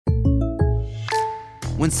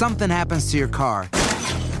When something happens to your car,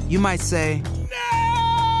 you might say,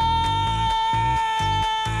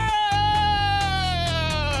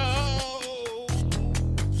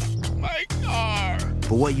 My car!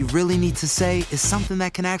 but what you really need to say is something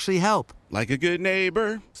that can actually help. Like a good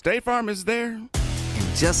neighbor, State Farm is there. And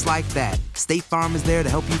just like that, State Farm is there to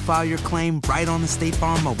help you file your claim right on the State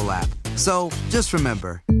Farm mobile app. So just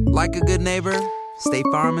remember, like a good neighbor, State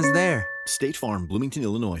Farm is there. State Farm, Bloomington,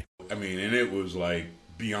 Illinois. I mean, and it was like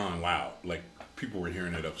beyond loud. Like people were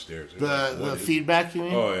hearing it upstairs. The feedback, you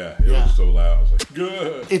mean? Oh yeah, it was so loud. I was like,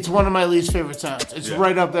 good. It's one of my least favorite sounds. It's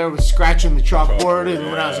right up there with scratching the chalkboard. And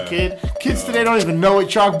when I was a kid, kids today don't even know what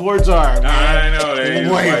chalkboards are. I know they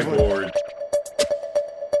use whiteboard.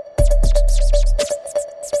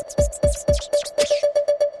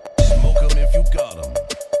 Smoke 'em if you got 'em.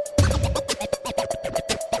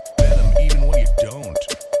 Bet 'em even when you don't.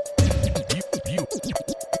 You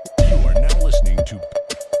are now listening to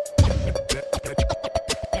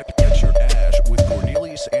Bet Your Ash with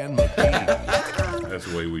Cornelius and McGee. That's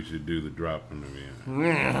the way we should do the drop in the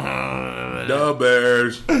end. The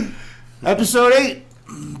Bears. Episode 8,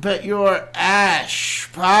 Bet Your Ash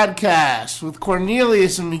podcast with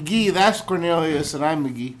Cornelius and McGee. That's Cornelius and I'm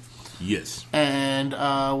McGee. Yes. And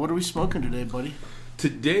what are we smoking today, buddy?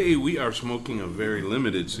 Today we are smoking a very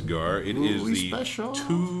limited cigar. It is the special.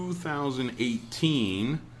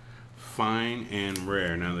 2018 Fine and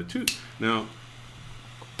Rare. Now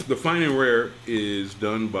the Fine and Rare is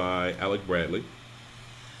done by Alec Bradley.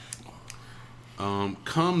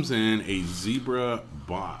 Comes in a zebra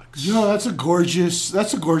box. Yo, that's a gorgeous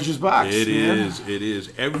box. It man. is.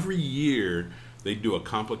 Every year they do a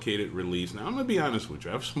complicated release. Now I'm gonna be honest with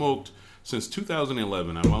you. I've smoked since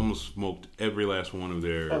 2011. I've almost smoked every last one of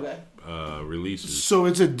their releases. So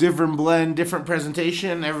it's a different blend, different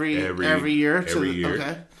presentation every year. Every year.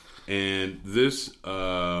 Okay. And this,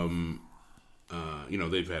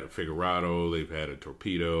 they've had a Figurado, they've had a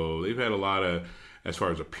Torpedo, they've had a lot of, as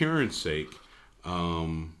far as appearance sake,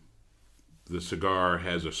 the cigar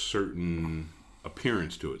has a certain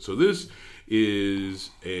appearance to it. So this is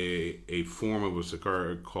a form of a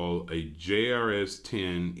cigar called a JRS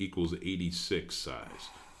 10 equals 86 size.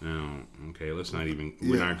 Now, okay, let's not even,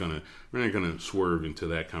 we're not gonna swerve into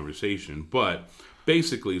that conversation, but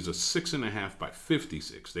basically it's a 6.5 by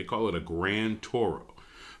 56. They call it a Grand Toro.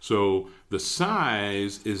 So the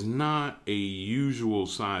size is not a usual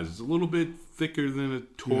size. It's a little bit thicker than a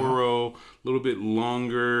Toro, a little bit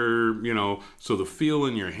longer, so the feel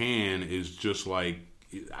in your hand is just like,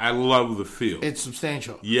 I love the feel. It's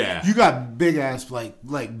substantial. Yeah. You got big ass like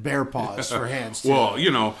bear paws for hands too.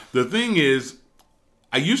 Well, the thing is,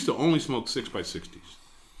 I used to only smoke 6x60s.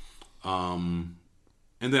 And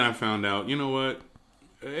then I found out, you know what?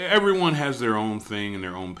 Everyone has their own thing and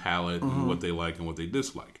their own palate and what they like and what they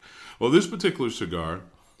dislike. Well, this particular cigar,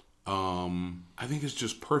 I think it's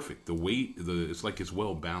just perfect. The weight, it's like it's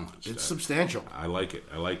well balanced. It's substantial. I like it.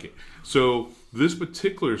 So this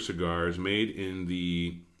particular cigar is made in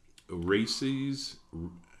the Raices,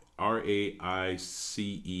 Raices.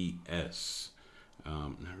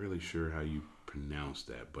 Not really sure how you pronounce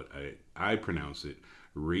that, but I pronounce it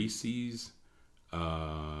Raices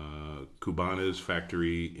Cubanas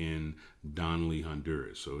factory in Donley,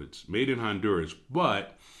 Honduras. So it's made in Honduras,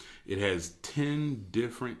 but it has 10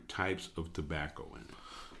 different types of tobacco in it.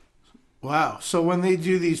 Wow. So when they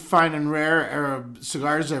do these Fine and Rare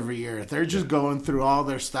cigars every year, they're just going through all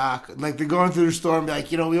their stock. Like they're going through the store and be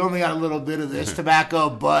like, we only got a little bit of this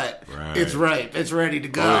tobacco, but it's ripe. It's ready to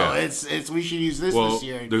go. Oh, yeah. It's we should use this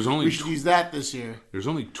year. We should use that this year. There's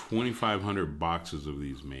only 2,500 boxes of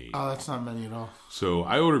these made. Oh, that's not many at all. So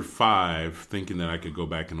I ordered 5 thinking that I could go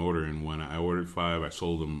back and order. And when I ordered 5, I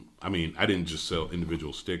sold them. I mean, I didn't just sell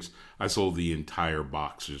individual sticks. I sold the entire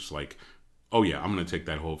box. Just like, oh yeah, I'm going to take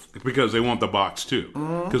that whole... Because they want the box too.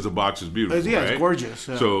 Because the box is beautiful, yeah, right? It's gorgeous.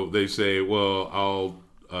 Yeah. So they say, well, I'll...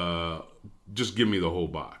 just give me the whole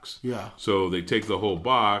box. Yeah. So they take the whole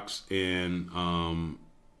box and...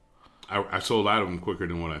 I sold out of them quicker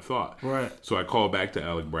than what I thought. Right. So I called back to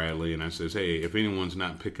Alec Bradley and I says, hey, if anyone's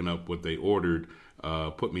not picking up what they ordered,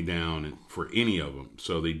 put me down for any of them.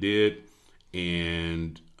 So they did,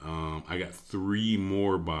 and I got 3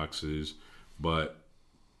 more boxes, but,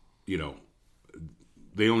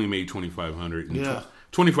 they only made 2,500. Yeah.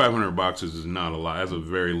 2,500 boxes is not a lot. That's a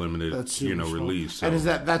very limited, release. So. And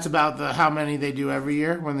that's about how many they do every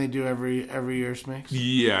year when they do every year's mix?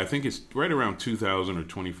 Yeah, I think it's right around 2,000 or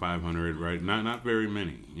 2,500. Right, not very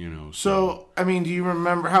many. So I mean,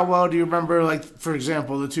 how well do you remember? Like, for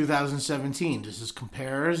example, the 2017. Does this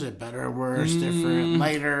compare? Is it better, worse, different,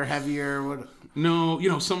 lighter, heavier? What? No,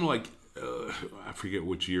 something like I forget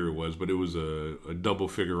which year it was, but it was a double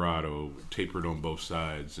figurado tapered on both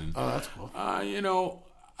sides. And Oh, that's cool.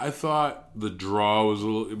 I thought the draw was a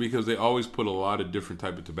little, because they always put a lot of different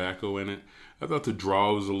type of tobacco in it. I thought the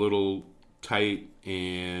draw was a little tight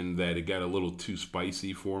and that it got a little too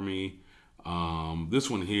spicy for me. This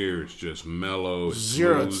one here is just mellow. It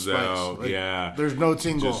Zero smooths spice. out. Like, Yeah. There's no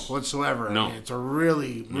tingle Just- whatsoever. No. I mean, it's a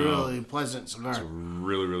really, really pleasant cigar. It's a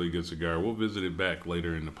really, really good cigar. We'll visit it back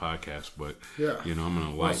later in the podcast, but Yeah. I'm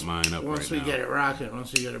gonna light mine up Once right we now. get it rocking,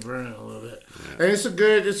 once we get it burning a little bit. And it's a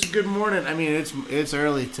good morning. I mean, it's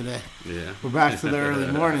early today. Yeah. We're back to the early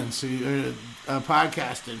morning, so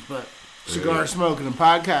podcasting, but cigar smoking and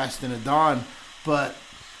podcasting at dawn. But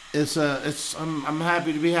I'm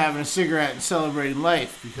happy to be having a cigarette and celebrating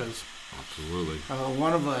life because Absolutely.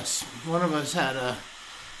 one of us had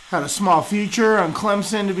a small future on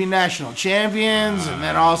Clemson to be national champions, and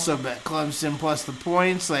then also bet Clemson plus the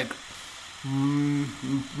points. Like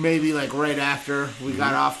maybe like right after we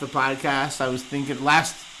got off the podcast, I was thinking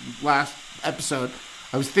last episode.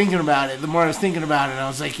 I was thinking about it. The more I was thinking about it, I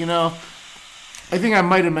was like, I think I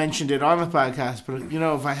might have mentioned it on the podcast, but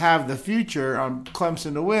if I have the future on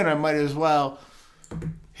Clemson to win, I might as well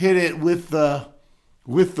hit it with the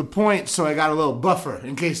point, so I got a little buffer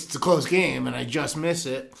in case it's a close game and I just miss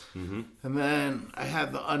it. Mm-hmm. And then I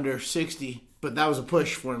had the under 60, but that was a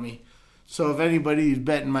push for me. So if anybody's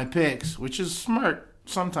betting my picks, which is smart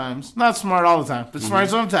sometimes, not smart all the time, but smart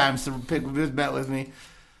sometimes to pick this bet with me,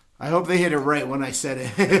 I hope they hit it right when I said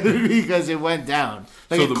it because it went down.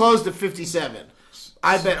 Like it closed at 57.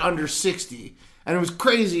 I bet under 60. And it was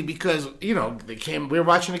crazy because, we were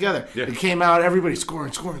watching together. Yeah. It came out, everybody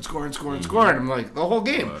scoring. I'm like, the whole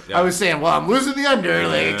game. I was saying, well, I'm losing the under.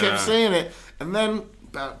 Like, I kept saying it. And then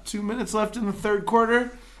about 2 minutes left in the third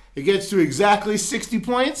quarter, it gets to exactly 60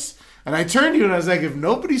 points. And I turned to you and I was like, if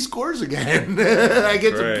nobody scores again, I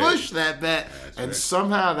get to push that bet. And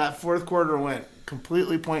somehow that fourth quarter went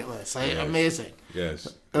completely pointless. Amazing. Yes,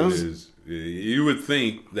 it is. You would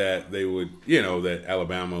think that they would, that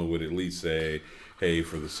Alabama would at least say, hey,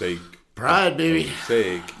 for the sake pride, baby.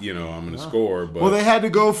 I'm going to score. But well, they had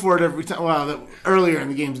to go for it every time. Well, earlier in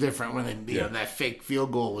the game's different when that fake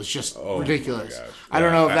field goal was just ridiculous. I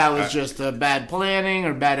don't know if that was just a bad planning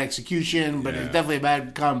or bad execution, but it's definitely a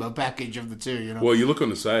bad combo package of the two. Well, you look on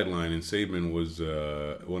the sideline, and Saban was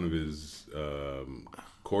one of his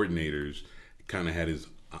coordinators. Kind of had his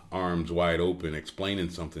arms wide open, explaining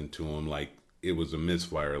something to him like it was a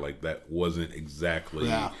misfire, like that wasn't exactly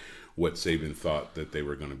what Saban thought that they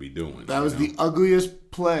were going to be doing. That was the ugliest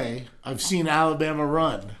play I've seen Alabama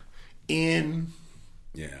run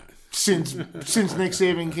since Nick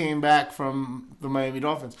Saban came back from the Miami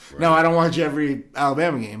Dolphins. Right. Now, I don't watch every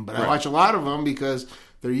Alabama game, but I watch a lot of them because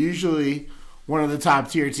they're usually one of the top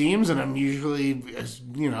tier teams, and I'm usually,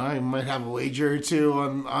 I might have a wager or two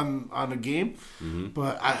on a game,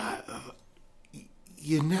 but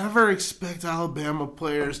you never expect Alabama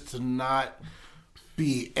players to not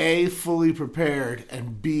be A, fully prepared,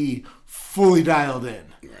 and B, fully dialed in,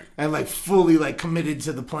 and fully committed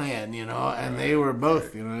to the plan, and they were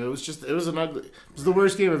both, it was the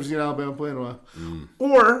worst game I've seen Alabama play in a while,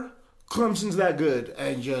 or Clemson's that good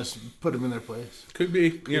and just put them in their place. Could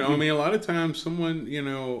be. I mean, a lot of times someone,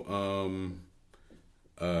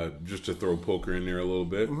 just to throw poker in there a little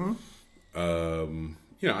bit.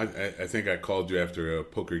 I think I called you after a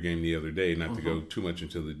poker game the other day, not to go too much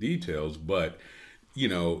into the details, but,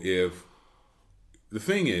 if the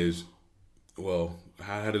thing is, well,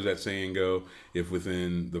 how does that saying go? If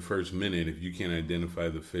within the first minute, if you can't identify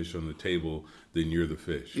the fish on the table, then you're the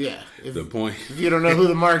fish. Yeah. The point. If you don't know who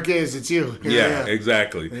the mark is, it's you. Yeah,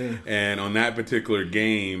 exactly. Yeah. And on that particular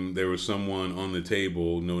game, there was someone on the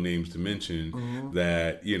table, no names to mention,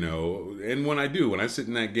 that, and when I sit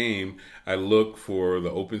in that game, I look for the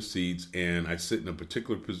open seats and I sit in a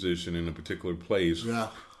particular position in a particular place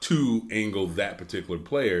to angle that particular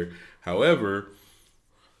player. However,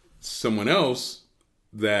 someone else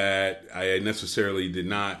that I necessarily did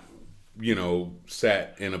not,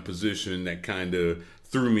 sat in a position that kind of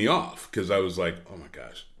threw me off because I was like, oh my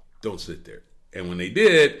gosh, don't sit there. And when they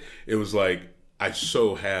did, it was like, I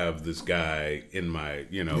so have this guy in my,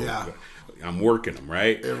 I'm working him,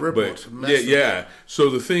 right? It rippled. But So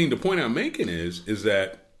the point I'm making is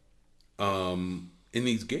that in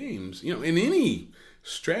these games, in any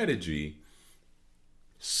strategy,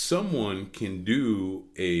 someone can do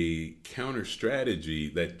a counter strategy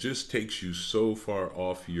that just takes you so far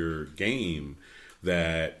off your game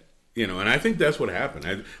that, and I think that's what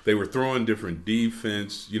happened. They were throwing different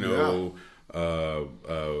defense,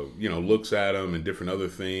 looks at them and different other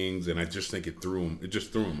things, and I just think it threw him. It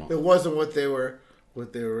just threw him off. It wasn't what they were.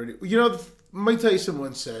 Mike Tyson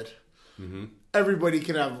once said, everybody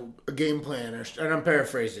can have a game plan, and I'm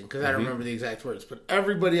paraphrasing because I don't remember the exact words, but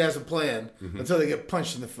everybody has a plan until they get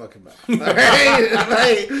punched in the fucking mouth.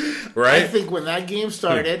 Right? I think when that game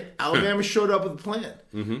started, Alabama showed up with a plan,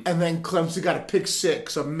 and then Clemson got a pick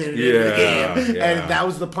six a minute into the game, and that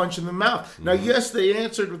was the punch in the mouth. Now, yes, they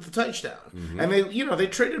answered with the touchdown, and they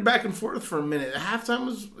traded back and forth for a minute. Halftime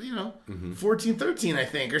was 14-13, I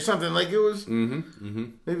think, or something like it was.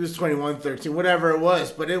 Maybe it was 21-13, whatever it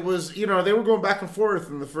was, but it was they were going back and forth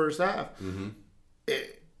in the first half.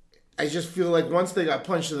 I just feel like once they got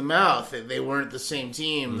punched in the mouth, they weren't the same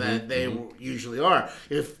team that they usually are.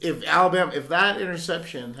 If that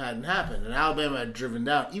interception hadn't happened and Alabama had driven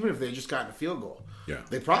down, even if they had just gotten a field goal,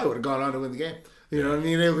 they probably would have gone on to win the game. You know what I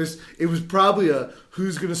mean? It was probably a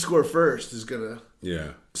who's going to score first is going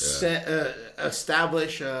to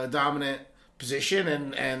establish a dominant position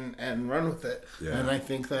and run with it. And I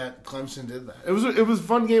think that Clemson did that. It was a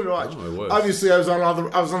fun game to watch. It was. Obviously, I was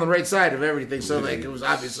on the right side of everything, so it was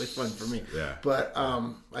obviously fun for me. But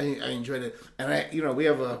I enjoyed it, and we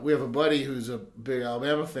have a buddy who's a big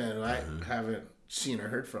Alabama fan, and I haven't seen or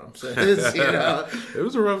heard from. So it's, it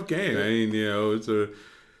was a rough game. I mean, it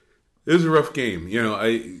was a rough game.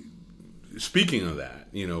 Speaking of that,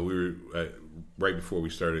 we were right before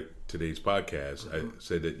we started today's podcast, I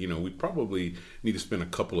said that we probably need to spend a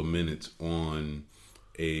couple of minutes on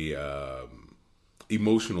a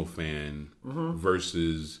emotional fan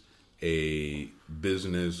versus a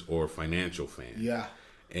business or financial fan. Yeah.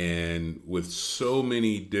 And with so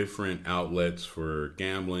many different outlets for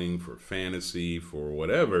gambling, for fantasy, for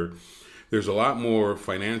whatever, there's a lot more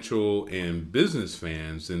financial and business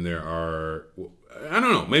fans than there are. I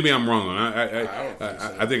don't know. Maybe I'm wrong.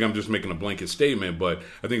 I think I'm just making a blanket statement, but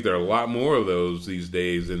I think there are a lot more of those these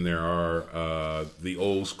days than there are the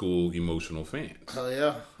old school emotional fans. Hell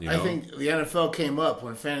yeah. I think the NFL came up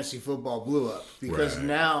when fantasy football blew up because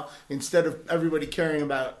now, instead of everybody caring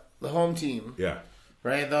about the home team,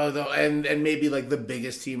 right, though, and maybe like the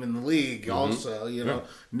biggest team in the league also,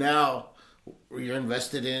 now you're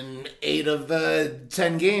invested in 8 of the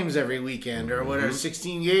 10 games every weekend or whatever,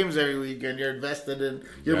 16 games every weekend. You're invested in,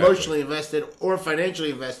 you're emotionally invested or financially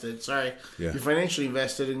invested. You're financially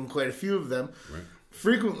invested in quite a few of them. Right.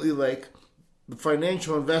 Frequently, like, the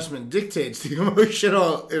financial investment dictates the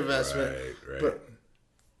emotional investment. Right. But,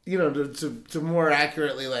 to more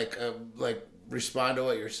accurately, like respond to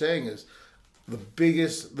what you're saying is the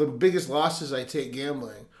biggest losses I take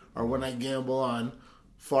gambling are when I gamble on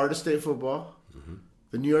Florida State football,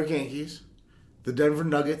 the New York Yankees, the Denver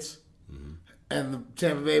Nuggets, and the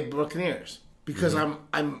Tampa Bay Buccaneers, because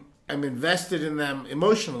I'm invested in them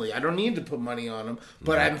emotionally. I don't need to put money on them,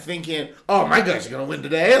 but I'm thinking, oh, my guys are going to win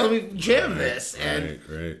today. Let me jam this, and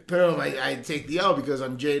boom, I take the L because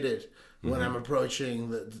I'm jaded when I'm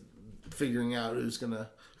approaching figuring out who's gonna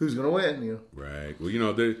win. Right.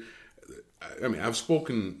 Well, I've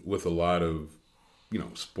spoken with a lot of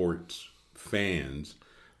sports fans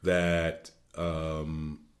that I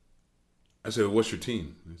said, what's your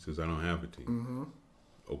team? He says, I don't have a team.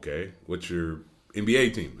 Okay. What's your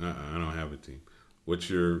NBA team? I don't have a team. What's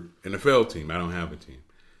your NFL team? I don't have a team.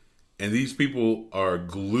 And these people are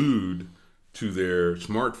glued to their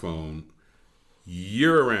smartphone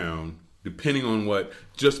year round, depending on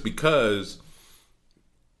just because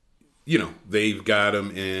they've got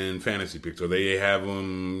them in fantasy picks, or they have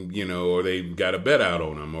them, or they've got a bet out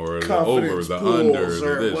on them, or the over, the under,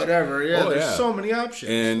 or this. Whatever. Yeah, there's so many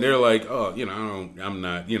options. And they're like, oh, I'm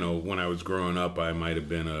not, when I was growing up, I might have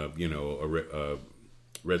been a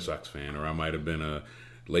Red Sox fan, or I might have been a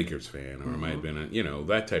Lakers fan, or I might have been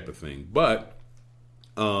that type of thing. But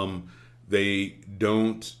they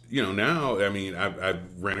don't, now,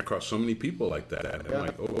 I've ran across so many people like that. And I'm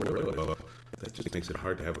like, oh, really? That just makes it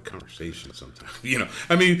hard to have a conversation sometimes.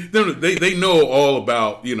 They know all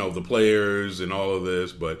about, the players and all of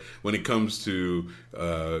this, but when it comes to,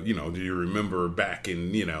 do you remember back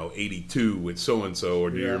in, 82 with so-and-so,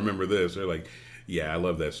 or do you remember this? They're like, yeah, I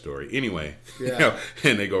love that story. Anyway,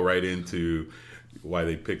 and they go right into why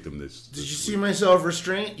they picked them this. Did you see my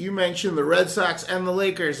self-restraint? You mentioned the Red Sox and the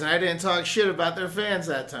Lakers, and I didn't talk shit about their fans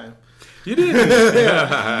that time. You didn't.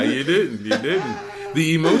 You didn't.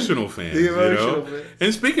 The emotional fans. Fans.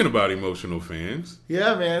 And speaking about emotional fans.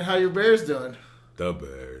 Yeah, man. How your Bears doing? The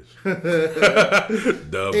Bears.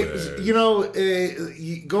 The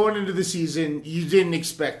Bears. Going into the season, you didn't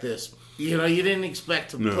expect this. You know, you didn't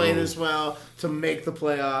expect to play this well, to make the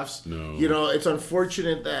playoffs. No. You know, it's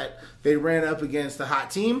unfortunate that they ran up against a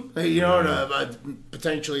hot team, you know,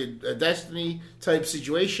 potentially a destiny type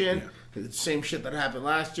situation. Yeah. The same shit that happened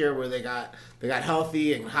last year where they got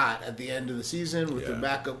healthy and hot at the end of the season with the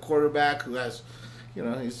backup quarterback who has, you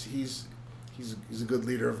know, he's a good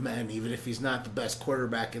leader of men, even if he's not the best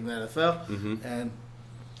quarterback in the NFL. Mm-hmm. And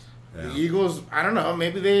the Eagles, I don't know,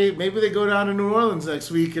 maybe they go down to New Orleans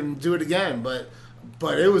next week and do it again, but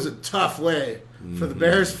it was a tough way for the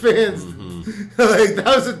Bears fans. Mm-hmm. Like,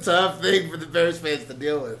 that was a tough thing for the Bears fans to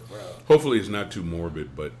deal with, bro. Hopefully it's not too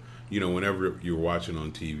morbid, but you know, whenever you're watching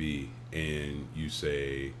on TV and you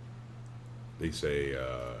see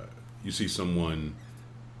someone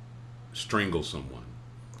strangle someone,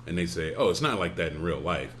 and they say, "Oh, it's not like that in real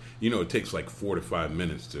life." You know, it takes like 4 to 5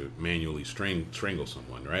 minutes to manually strangle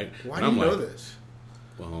someone, right? Why do you know this?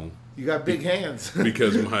 Well, you got big hands.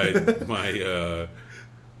 Because my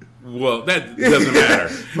well, that doesn't matter.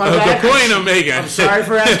 The point I'm making. I'm sorry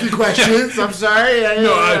for asking questions. I'm sorry.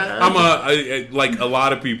 I'm like a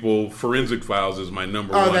lot of people. Forensic Files is my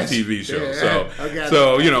number one TV show. Yeah,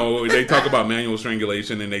 so you know, they talk about manual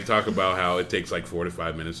strangulation and they talk about how it takes like 4 to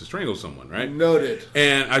 5 minutes to strangle someone, right? Noted.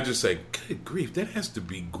 And I just say, good grief, that has to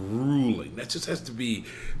be grueling. That just has to be,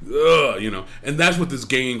 you know. And that's what this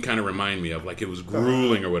game kind of reminded me of, like it was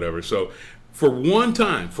grueling or whatever. So. For one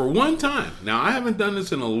time. Now, I haven't done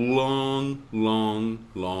this in a long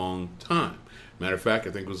time. Matter of fact,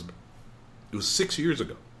 I think it was 6 years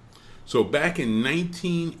ago. So back in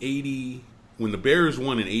 1980, when the Bears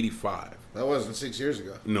won in 85. That wasn't 6 years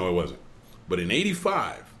ago. No, it wasn't. But in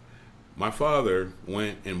 85, my father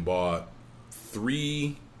went and bought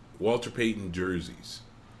 3 Walter Payton jerseys.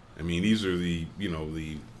 I mean, these are the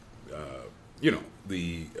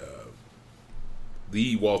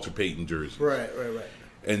Walter Payton jersey. Right.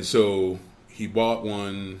 And so he bought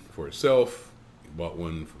one for himself, he bought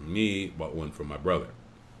one for me, bought one for my brother.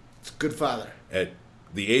 It's a good father. At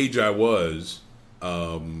the age I was,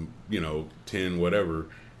 10, whatever,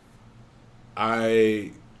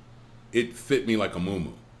 it fit me like a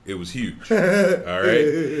muumuu. It was huge. All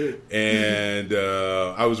right. And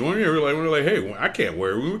I was wondering, we're like, hey, we can't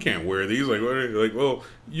wear these. Like, well,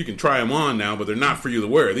 you can try them on now, but they're not for you to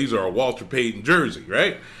wear. These are a Walter Payton jersey,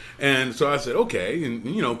 right? And so I said, okay. And,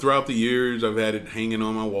 you know, throughout the years, I've had it hanging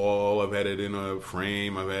on my wall. I've had it in a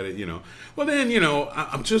frame. I've had it, you know. Well, then, you know,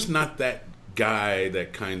 I'm just not that guy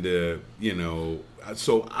that kind of, you know.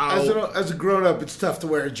 So as a grown up, it's tough to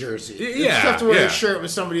wear a jersey. Yeah, it's tough to wear a shirt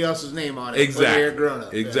with somebody else's name on it. Exactly. When you're a grown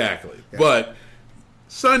up. Exactly. Yeah. But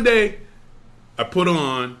Sunday, I put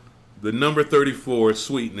on the number 34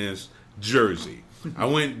 Sweetness jersey. I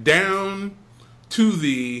went down to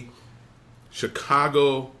the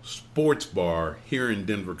Chicago Sports Bar here in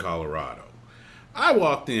Denver, Colorado. I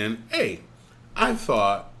walked in. I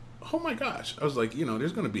thought, oh my gosh. I was like, you know,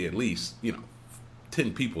 there's going to be at least,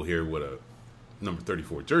 10 people here with a number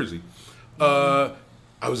 34 jersey. I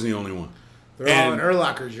was the only one. They're all in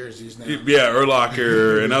Urlacher jerseys now. Yeah,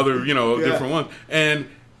 Urlacher and other, different ones. And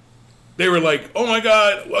they were like, "Oh my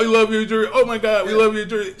God, I love your jersey! Oh my God, we love your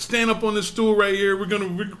jersey! Stand up on this stool right here. We're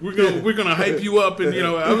gonna hype you up." And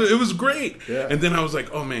it was great. Yeah. And then I was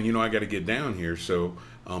like, "Oh man, I got to get down here." So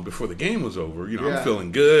before the game was over, I'm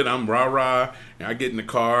feeling good. I'm rah. And I get in the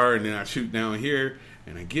car and then I shoot down here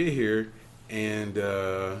and I get here and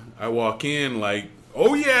I walk in like,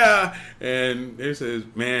 "Oh yeah," and they says,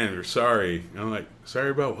 "Man, we're sorry." And I'm like,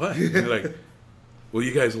 "Sorry about what?" And they're like, "Well,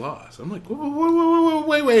 you guys lost." I'm like, whoa,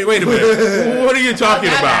 wait a minute. What are you talking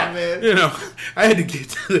about? I had to get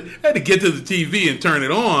to the TV and turn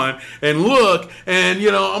it on and look, and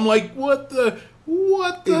I'm like, what the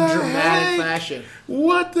in dramatic fashion.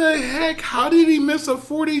 What the heck? How did he miss a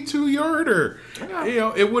 42-yarder?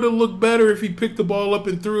 It would have looked better if he picked the ball up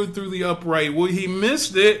and threw it through the upright. Well, he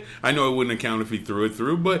missed it. I know it wouldn't count if he threw it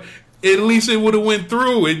through, but at least it would have went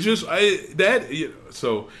through. It just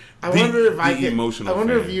so. I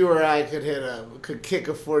wonder if you or I could kick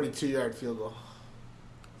a 42-yard field goal.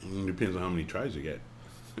 It depends on how many tries you get.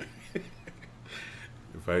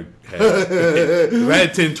 If I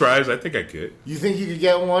had 10 tries, I think I could. You think you could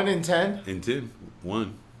get 1 in 10? In 10,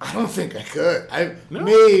 1. I don't think I could.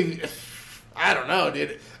 Maybe. I don't know,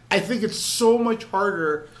 dude. I think it's so much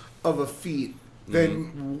harder of a feat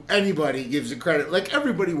than anybody gives it credit. Like,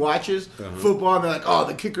 everybody watches football and they're like, "Oh,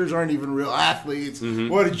 the kickers aren't even real athletes.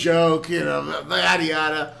 What a joke, yada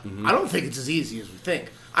yada." I don't think it's as easy as we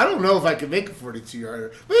think. I don't know if I could make a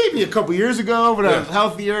 42-yarder. Maybe a couple years ago when I was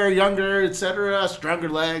healthier, younger, etc., stronger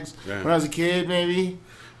legs. Yeah. When I was a kid, maybe.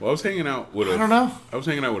 Well, I was hanging out with I don't know. I was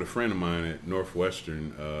hanging out with a friend of mine at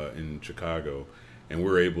Northwestern in Chicago, and we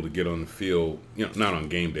were able to get on the field. Not on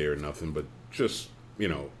game day or nothing, but just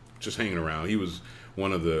just hanging around. He was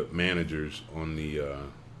one of the managers on the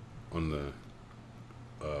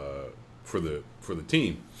for the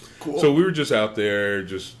team. Cool. So we were just out there,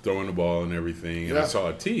 just throwing the ball and everything, and I Yeah. saw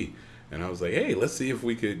a tee. And I was like, hey, let's see if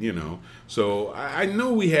we could, So I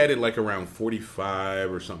know we had it like around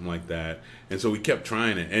 45 or something like that. And so we kept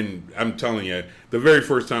trying it. And I'm telling you, the very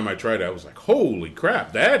first time I tried it, I was like, holy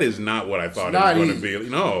crap, that is not what I thought it was not going to easy. be.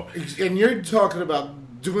 No. And you're talking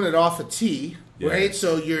about doing it off a tee, Yeah. right?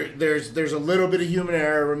 So there's a little bit of human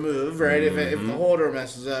error removed, right? If the holder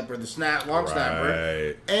messes up or the long snapper,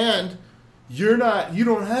 Right. and you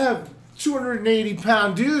don't have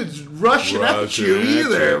 280-pound dudes rushing at you Rushing at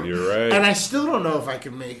either. you, you're right. And I still don't know if I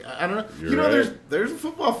can make. I don't know. You're right. There's a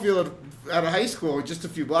football field at a high school just a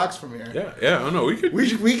few blocks from here. Yeah, I know. We could.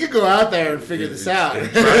 We could go out there and figure this out. Try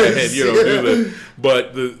it, do the.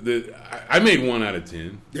 But I made 1 out of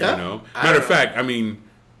 10. Yeah? Matter of fact, I mean,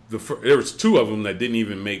 there was 2 of them that didn't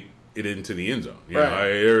even make it into the end zone.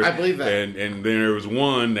 Right. I believe that. And then there was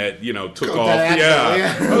one that took Go off. diagonal,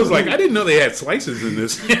 Yeah. yeah. I was like, I didn't know they had slices in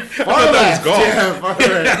this. I Far thought left, that was golf. yeah, far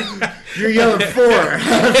right. You're yelling 4.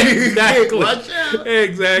 Exactly. Watch out.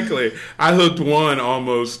 Exactly. I hooked one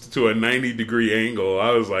almost to a 90-degree angle.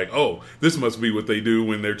 I was like, oh, this must be what they do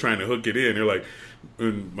when they're trying to hook it in. They're like,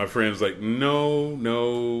 and my friend's like, no,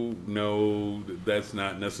 that's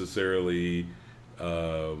not necessarily.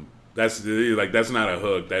 That's not a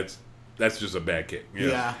hook. That's just a bad kick.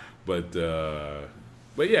 Yeah. But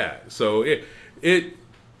yeah. So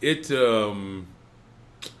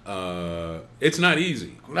it's not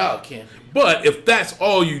easy. No, it can't. But if that's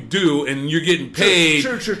all you do and you're getting paid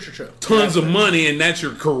True. tons of money and that's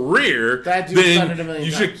your career, That dude's done it a then million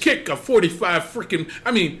you should times. kick a 45 freaking.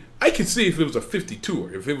 I mean, I could see if it was a 52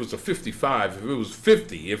 or if it was a 55, if it was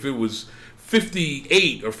 50, if it was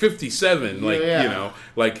 58 or 57, Yeah.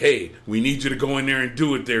 like, hey, we need you to go in there and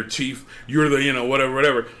do it there, Chief. You're the,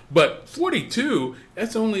 whatever. But 42,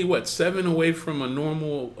 that's only, 7 away from a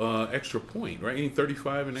normal extra point, right? You need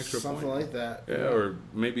 35 an extra Something point. like that. Yeah, or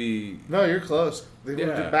maybe... No, you're close. They moved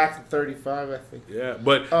Yeah. it back to 35, I think. Yeah,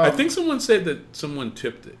 but I think someone said that someone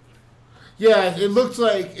tipped it. Yeah, it looked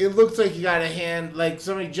like you got a hand, like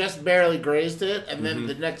somebody just barely grazed it, and then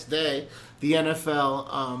the next day, the NFL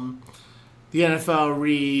I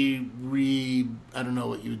don't know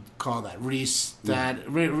what you would call that,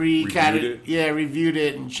 Reviewed it? Yeah, reviewed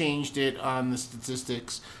it and changed it on the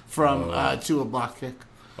statistics from to a block kick.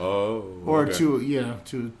 Oh, Or okay. to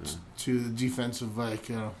the defensive, I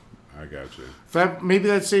got you. maybe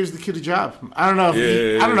that saves the kid a job. I don't know if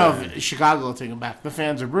Yeah, I don't know if Chicago will take him back. The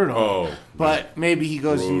fans are brutal. Oh, but maybe he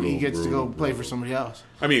goes and he Brutal, gets to go brutal, play for brutal. somebody else.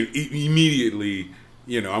 I mean, immediately,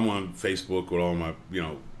 I'm on Facebook with all my,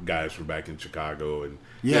 guys from back in Chicago, and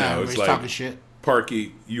Yeah, it's he's like, talking shit.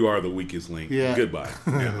 Parkey, you are the weakest link. Yeah. Goodbye.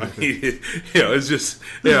 It's just,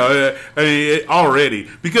 already,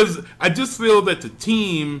 because I just feel that the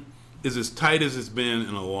team is as tight as it's been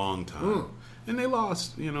in a long time, and they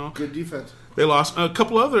lost. Good defense. They lost a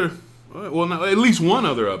couple other, at least one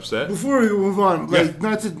other upset. Before we move on, Yeah.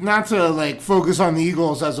 not to focus on the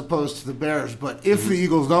Eagles as opposed to the Bears, but if the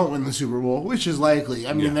Eagles don't win the Super Bowl, which is likely,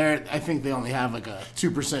 I mean, I think they only have a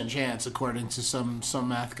 2% chance according to some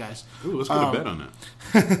math guys. Ooh, let's get a bet on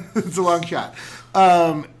that. It's a long shot.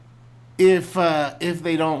 If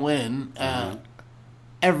they don't win,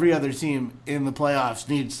 every other team in the playoffs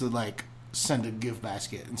needs to send a gift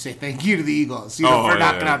basket and say thank you to the Eagles for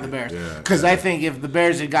knocking out the Bears. Because I think if the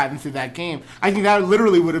Bears had gotten through that game, I think that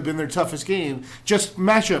literally would have been their toughest game, just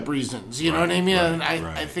matchup reasons. You know what I mean? And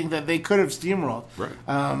I think that they could have steamrolled. Right.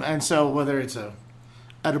 And so whether it's a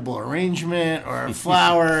edible arrangement or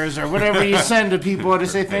flowers or whatever you send to people to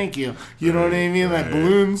say thank you. You know what I mean? Like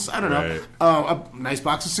balloons. I don't know. A nice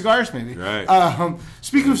box of cigars maybe. Right.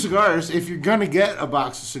 Speaking of cigars, if you're going to get a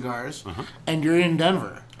box of cigars and you're in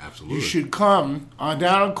Denver, Absolutely. you should come on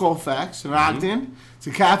down on Colfax and Ogden to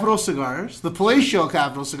Capital Cigars, the palatial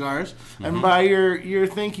Capital Cigars, and buy your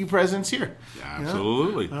thank you presents here.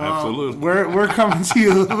 Absolutely. Absolutely. We're coming to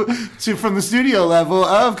you from the studio level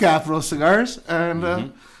of Capital Cigars, and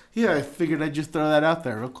I figured I'd just throw that out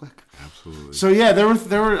there real quick. Absolutely. So yeah, there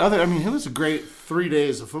were other. I mean, it was a great 3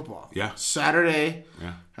 days of football. Yeah. Saturday.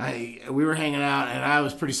 Yeah. We were hanging out, and I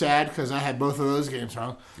was pretty sad because I had both of those games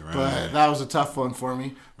wrong. Right. But that was a tough one for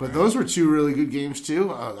me. But those were 2 really good games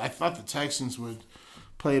too. I thought the Texans would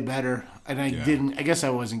play better, and I didn't. I guess I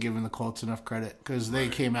wasn't giving the Colts enough credit because they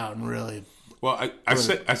came out and really. Well, I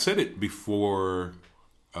said it before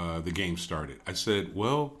the game started. I said,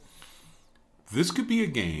 well, this could be a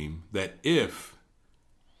game that if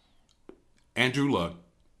Andrew Luck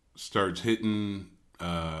starts hitting,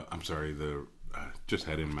 just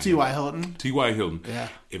had it in my T.Y. head. Hilton. T.Y. Hilton. Yeah.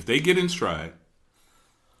 If they get in stride,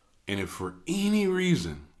 and if for any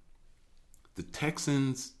reason the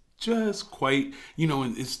Texans just quite,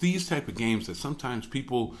 and it's these type of games that sometimes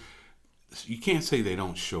people, you can't say they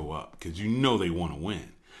don't show up because they want to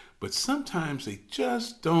win. But sometimes they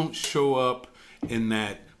just don't show up in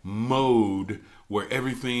that mode where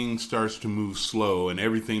everything starts to move slow and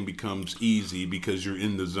everything becomes easy because you're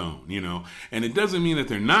in the zone, And it doesn't mean that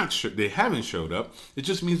they haven't showed up. It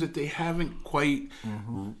just means that they haven't quite.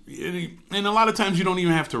 And a lot of times you don't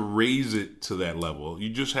even have to raise it to that level. You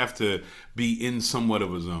just have to be in somewhat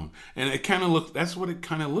of a zone. And that's what it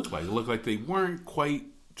kind of looked like. It looked like they weren't quite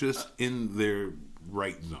just in their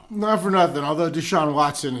right zone. Not for nothing, although Deshaun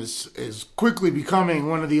Watson is quickly becoming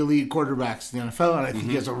one of the elite quarterbacks in the NFL, and I think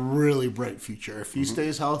he has a really bright future. If he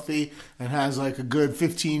stays healthy and has like a good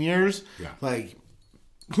 15 years,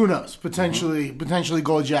 who knows? Potentially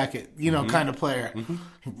gold jacket, kind of player.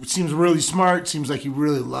 He seems really smart, seems like he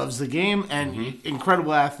really loves the game, and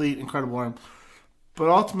incredible athlete, incredible arm. But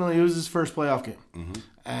ultimately, it was his first playoff game.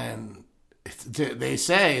 And they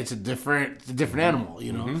say it's a different animal,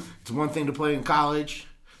 It's one thing to play in college.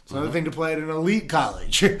 It's another thing to play at an elite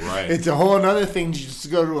college. Right. It's a whole other thing just to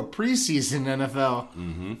go to a preseason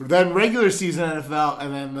NFL, then regular season NFL,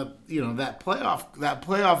 and then that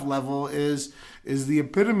playoff level is the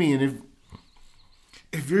epitome. And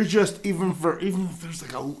if you're just even if there's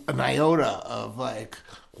like an iota of like,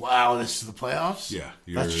 wow, this is the playoffs. Yeah,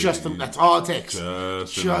 that's all it takes.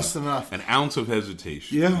 Just enough. An ounce of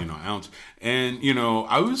hesitation. Yeah, ounce. And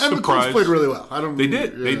I was and surprised. The Colts played really well. They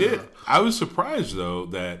did. I was surprised though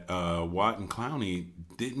that Watt and Clowney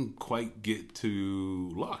didn't quite get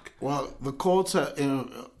to Luck. Well, the Colts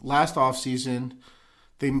last offseason,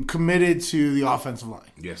 they committed to the offensive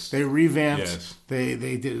line. Yes, they revamped. Yes.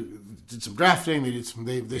 They did some drafting.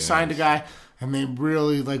 They signed a guy, and they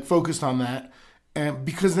really focused on that. And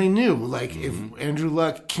because they knew, if Andrew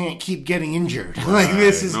Luck can't keep getting injured,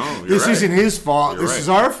 this isn't his fault. This is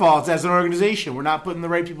our fault as an organization. We're not putting the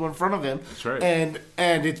right people in front of him. That's right. And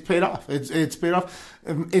it's paid off. It's paid off.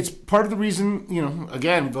 It's part of the reason,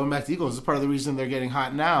 again, going back to Eagles, it's part of the reason they're getting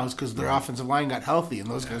hot now is because their offensive line got healthy,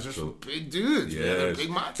 and those guys are some big dudes. Yes. Man. They're big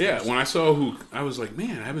monsters. Yeah, when I saw I was like,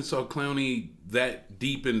 man, I haven't saw Clowney that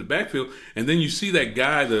deep in the backfield. And then you see that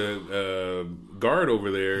guy, the guard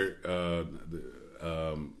over there,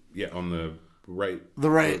 on the right. The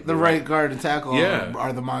right guard and tackle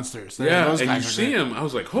are the monsters. Those and you see him, I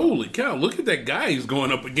was like, holy cow, look at that guy he's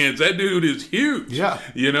going up against. That dude is huge. Yeah.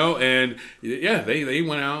 And they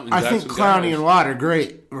went out and I got think some Clowney guys. And Watt are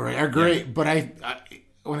great. Yeah. But I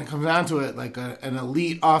when it comes down to it, an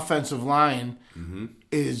elite offensive line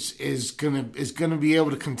is gonna be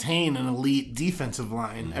able to contain an elite defensive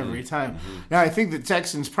line every time. Now I think the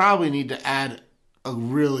Texans probably need to add a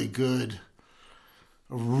really good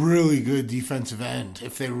defensive end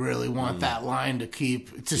if they really want that line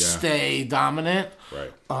to stay dominant.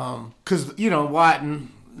 Right. Because Watt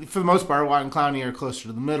and for the most part, Watt and Clowney are closer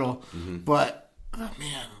to the middle, but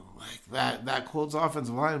man, that Colts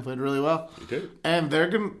offensive line played really well. They did. And they're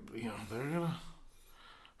gonna.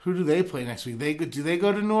 Who do they play next week? Do they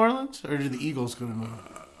go to New Orleans or do the Eagles go to New Orleans?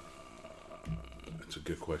 That's a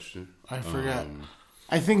good question. I forgot.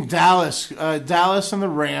 I think Dallas and the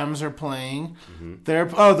Rams are playing.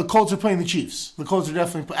 The Colts are playing the Chiefs. The Colts are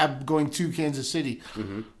definitely going to Kansas City.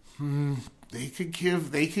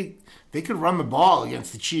 They could run the ball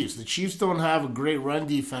against the Chiefs. The Chiefs don't have a great run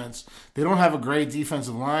defense. They don't have a great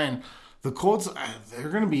defensive line. The Colts, they're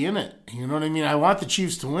going to be in it. You know what I mean? I want the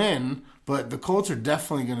Chiefs to win, but the Colts are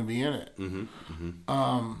definitely going to be in it.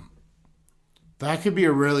 That could be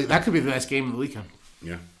the best game of the weekend.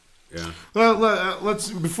 Yeah. Yeah. Well,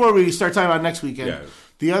 let's before we start talking about next weekend. Yeah.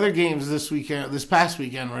 The other games this past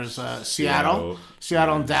weekend was Seattle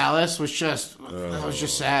and Dallas, was just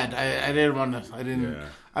sad. I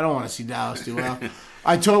don't want to see Dallas do well.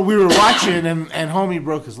 We were watching and homie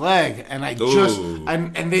broke his leg, and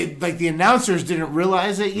they the announcers didn't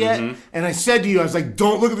realize it yet. And I said to you, I was like,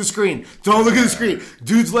 "Don't look at the screen. Don't look at the screen.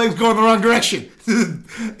 Dude's leg's going the wrong direction."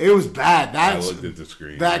 It was bad. I looked at the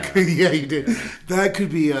screen. You did. That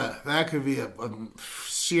could be a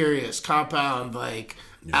serious compound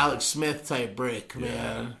Alex Smith type break,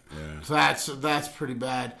 man. Yeah. So that's pretty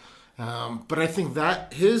bad. But I think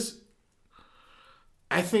that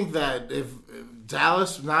if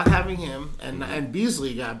Dallas not having him and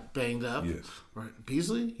Beasley got banged up. Yes. Right.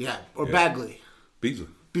 Beasley? Yeah. Or Bagley. Beasley.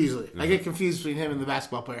 Beasley. I get confused between him and the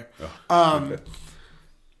basketball player. Okay.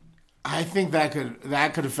 I think that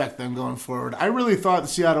could affect them going forward. I really thought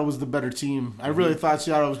Seattle was the better team. I really thought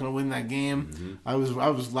Seattle was going to win that game. I was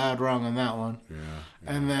loud wrong on that one. Yeah.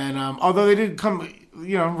 And then, although they did come,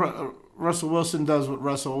 Russell Wilson does what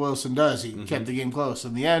Russell Wilson does. He kept the game close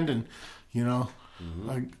in the end, and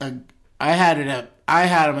I had him at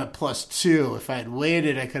 +2. If I had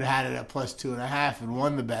waited, I could have had it at +2.5 and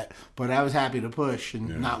won the bet. But I was happy to push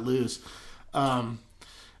and not lose. And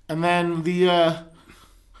then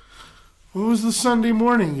what was the Sunday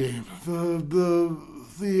morning game?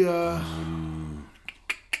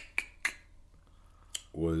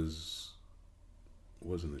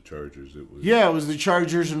 Wasn't the Chargers? It was the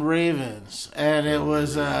Chargers and Ravens, and it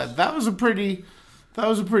was that was a pretty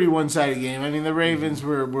one-sided game. I mean, the Ravens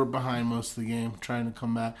were behind most of the game, trying to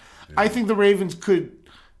come back. Yeah. I think the Ravens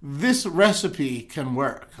this recipe can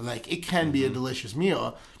work. Like, it can be a delicious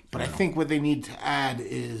meal, but I think what they need to add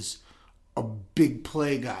is a big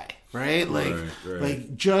play guy. Right?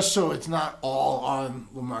 Like just so it's not all on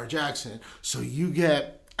Lamar Jackson. So you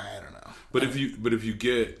get, I don't know. But if you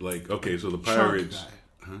get, like, okay, so the Pirates,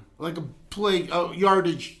 like a play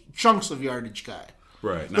yardage, chunks of yardage guy.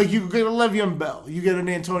 Right. Like you get a Le'Veon Bell, you get an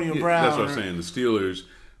Antonio Brown. That's what I'm saying. The Steelers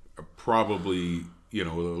are probably,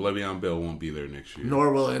 Le'Veon Bell won't be there next year.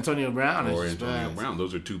 Nor will Antonio Brown. Brown.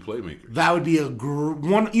 Those are two playmakers. That would be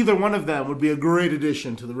either one of them would be a great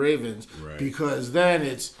addition to the Ravens, because then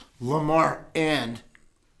it's Lamar and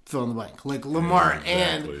fill in the blank. Like Lamar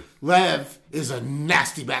and Lev is a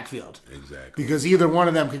nasty backfield. Exactly. Because either one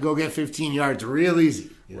of them could go get 15 yards real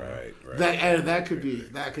easy. Right. That could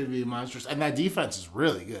be monstrous. And that defense is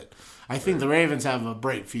really good. I think the Ravens have a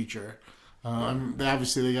bright future.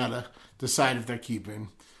 Obviously, they gotta decide if they're keeping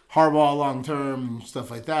Harbaugh long term and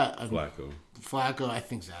stuff like that. Flacco, I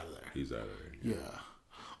think, is out of there. He's out of there. Yeah.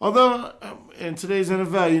 Although, in today's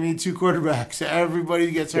NFL, you need 2 quarterbacks. Everybody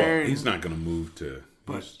gets hurt. He's not going to move to...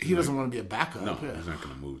 But he doesn't want to be a backup. No, he's not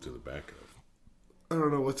going to move to the backup. I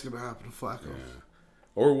don't know what's going to happen to Flacco. Yeah.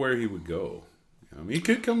 Or where he would go. I mean, he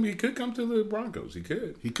could come to the Broncos. He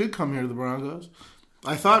could. He could come here to the Broncos.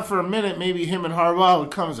 I thought for a minute maybe him and Harbaugh would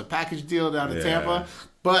come as a package deal down to Tampa.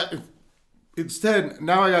 But instead,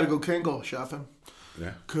 now I got to go Kangol shopping.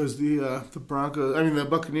 Yeah. Because the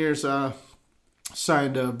Buccaneers...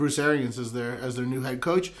 signed Bruce Arians as their new head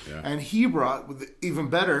coach, and he brought even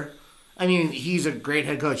better. I mean, he's a great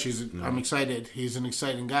head coach. I'm excited. He's an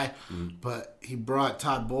exciting guy, but he brought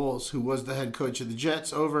Todd Bowles, who was the head coach of the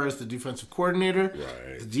Jets, over as the defensive coordinator.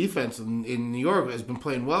 Right. The defense in New York has been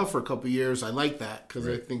playing well for a couple of years. I like that because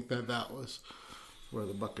I think that was where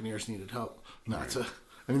the Buccaneers needed help. The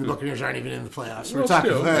Buccaneers aren't even in the playoffs. We're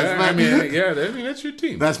talking playoffs. That's your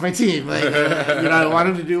team. That's my team. I want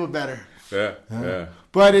them to do it better. Yeah.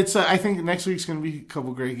 But it's. I think next week's going to be a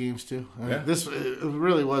couple great games too. It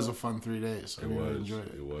really was a fun 3 days. I enjoyed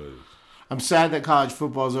it. It was. I'm sad that college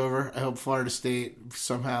football's over. I hope Florida State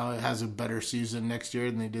somehow has a better season next year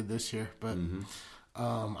than they did this year. But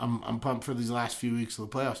I'm pumped for these last few weeks of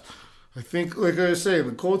the playoffs. I think, like I was saying,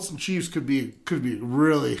 the Colts and Chiefs could be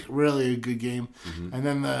really, really a good game. And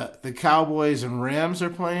then the Cowboys and Rams are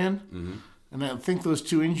playing. And I think those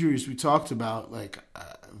 2 injuries we talked about,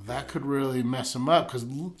 that could really mess them up because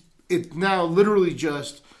it's now literally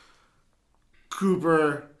just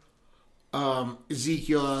Cooper,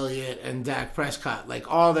 Ezekiel Elliott, and Dak Prescott.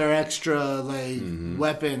 Like, all their extra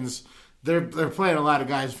weapons. They're playing a lot of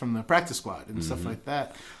guys from the practice squad and stuff like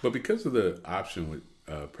that. But because of the option with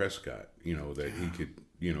Prescott, that he could,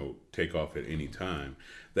 take off at any time,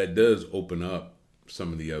 that does open up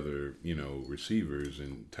some of the other, receivers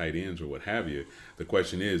and tight ends or what have you. The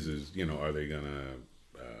question is, are they going to,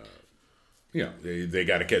 they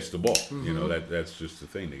got to catch the ball. That's just the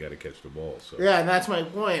thing. They got to catch the ball. So yeah, and that's my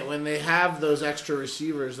point. When they have those extra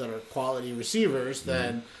receivers that are quality receivers,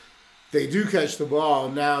 then they do catch the ball.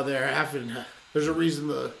 Now there's a reason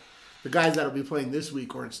the guys that'll be playing this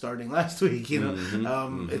week weren't starting last week.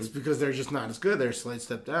 It's because they're just not as good. They're a slight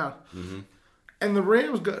step down. And the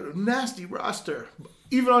Rams got a nasty roster.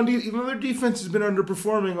 Even though their defense has been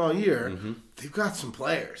underperforming all year, they've got some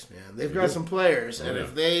players, man. They've got some players. And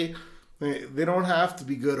if they don't have to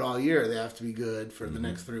be good all year, they have to be good for the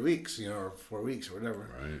next 3 weeks, or 4 weeks or whatever.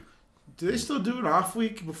 Right. Do they still do an off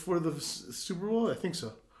week before the Super Bowl? I think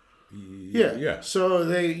so. Yeah. So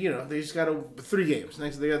they just got 3 games.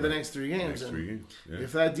 They got the next 3 games. Next 3 games. Yeah.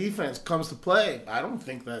 If that defense comes to play, I don't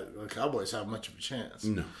think that the Cowboys have much of a chance.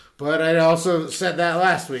 No. But I also said that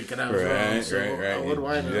last week, and I was wrong. Right. So what do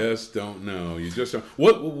I know? You just don't know. You just don't.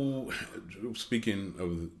 What? Speaking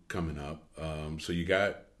of coming up, so you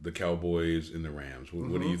got the Cowboys and the Rams.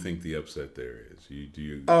 What do you think the upset there is? Do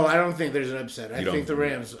you? Oh, I don't think there's an upset. I think the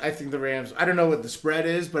Rams. I don't know what the spread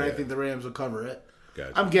is, but I think the Rams will cover it.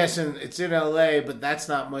 Gotcha. I'm guessing it's in LA, but that's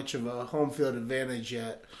not much of a home field advantage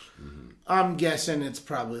yet. Mm-hmm. I'm guessing it's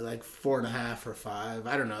probably like 4.5 or 5.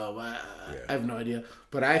 I don't know. I have no idea,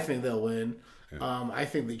 but I think they'll win. Yeah. I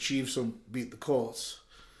think the Chiefs will beat the Colts.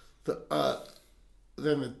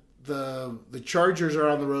 Then the Chargers are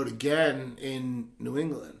on the road again in New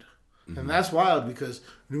England. Mm-hmm. And that's wild because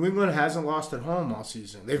New England hasn't lost at home all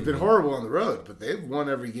season. They've been horrible on the road, but they've won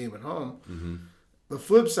every game at home. Mm-hmm. The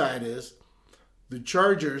flip side is the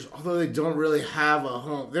Chargers, although they don't really have a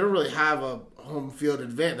home field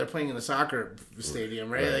advantage. They're playing in a soccer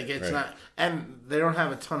stadium, right? Like it's not, and they don't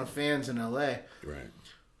have a ton of fans in LA. Right.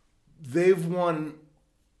 They've won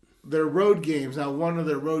their road games. Now, one of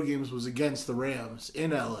their road games was against the Rams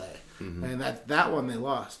in LA, and that one they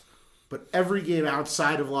lost. But every game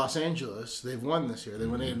outside of Los Angeles, they've won this year. They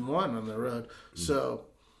went 8-1 on the road, so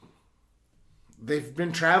they've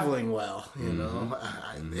been traveling well. You know,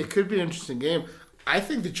 it could be an interesting game. I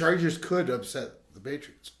think the Chargers could upset the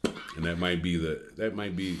Patriots, and that might be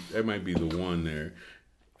the one there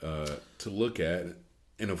to look at.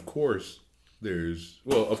 And of course,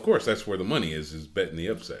 that's where the money is betting the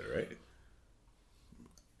upset, right?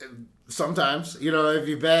 Sometimes, if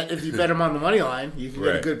you bet them on the money line, you can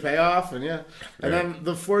get a good payoff, and then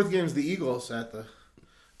the fourth game is the Eagles at the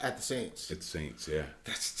Saints. It's Saints, yeah.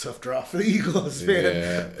 That's a tough draw for the Eagles, man.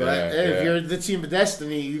 Yeah, but if you're the team of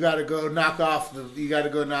destiny, you got to go knock off the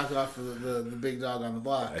big dog on the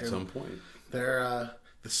block at some point. They're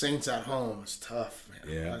the Saints at home is tough, man.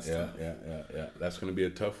 Yeah. That's going to be a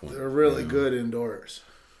tough one. They're really good indoors.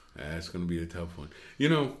 That's going to be a tough one.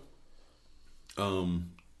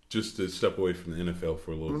 Just to step away from the NFL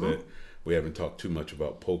for a little bit, we haven't talked too much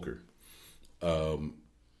about poker.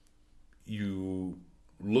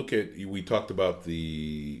 We talked about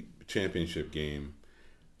the championship game,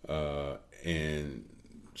 and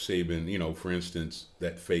Saban, for instance,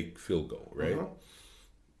 that fake field goal, right?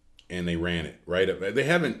 And they ran it right up. They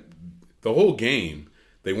haven't, the whole game,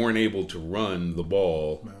 they weren't able to run the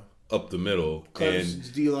ball up the middle. Clemson's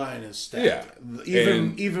D-line is stacked. Yeah.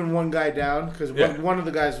 Even one guy down, because one of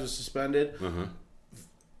the guys was suspended.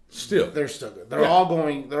 Still. They're still good. They're all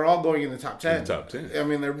going in the top 10. In the top 10. I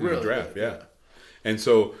mean, they're really in the draft, good. Yeah. And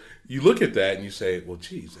so you look at that and you say, well,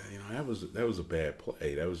 geez, that was a bad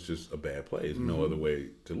play. That was just a bad play. There's no other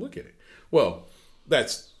way to look at it. Well,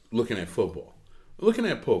 that's looking at football. Looking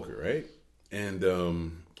at poker, right? And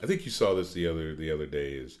I think you saw this the other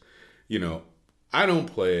day is, I don't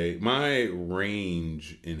play, my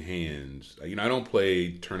range in hands, I don't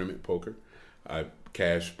play tournament poker.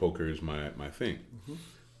 Cash poker is my thing.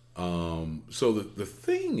 So the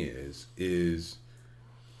thing is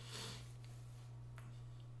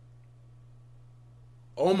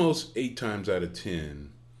almost 8 times out of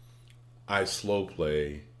 10, I slow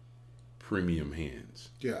play premium hands.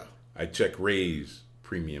 Yeah. I check raise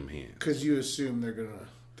premium hands. Because you assume they're gonna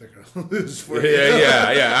lose for you.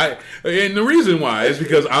 Yeah. And the reason why is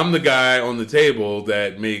because I'm the guy on the table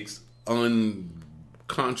that makes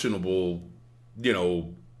unconscionable,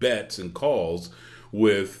 bets and calls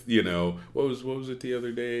with, what was it the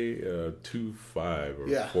other day? 2-5 or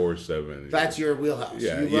 4-7. That's your wheelhouse.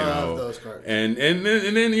 Yeah, you love those cards. And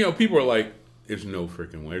then people are like, there's no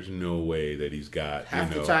freaking way. There's no way that he's got.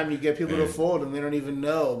 Half the time you get people to fold and they don't even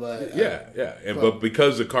know. But but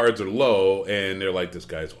because the cards are low and they're like, this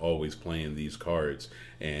guy's always playing these cards,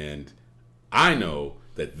 and I know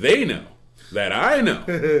that they know that I know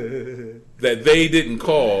that they didn't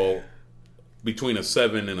call between a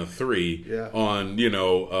 7 and a 3 on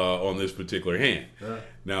on this particular hand.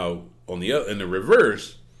 Now in the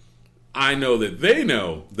reverse, I know that they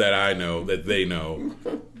know that I know that they know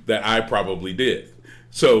that I probably did.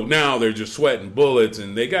 So now they're just sweating bullets,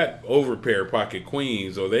 and they got overpair pocket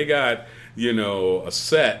queens, or they got a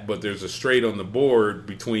set, but there's a straight on the board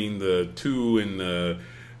between the 2 and the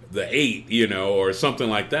 8, or something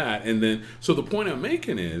like that. And then so the point I'm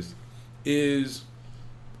making is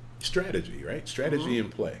strategy, right? Strategy in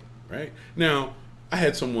play, right? Now, I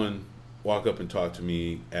had someone walk up and talk to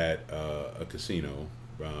me at a casino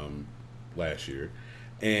last year,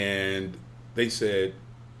 and they said,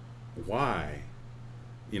 why?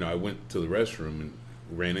 I went to the restroom, and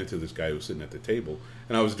ran into this guy who was sitting at the table,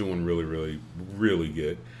 and I was doing really, really, really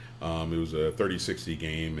good. It was a 30-60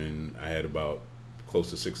 game, and I had about close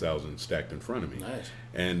to 6,000 stacked in front of me. Nice.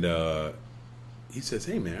 And he says,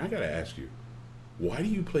 "Hey, man, I got to ask you, why do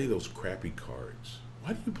you play those crappy cards?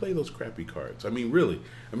 Why do you play those crappy cards? I mean, really?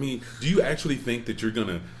 I mean, do you actually think that you're going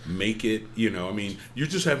to make it? You know, I mean, you're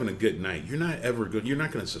just having a good night. You're not ever good. You're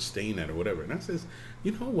not going to sustain that or whatever." And I says,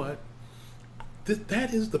 "You know what?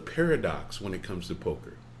 That is the paradox when it comes to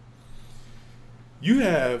poker. You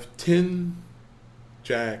have 10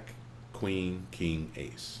 Jack, Queen, King,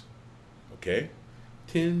 Ace. Okay?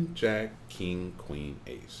 10 Jack, King, Queen,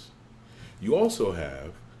 Ace. You also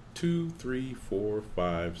have 2, 3, 4,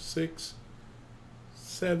 5, 6,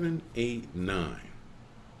 7, 8, 9.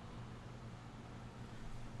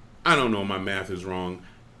 I don't know, my math is wrong.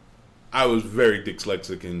 I was very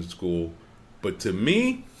dyslexic in school, but to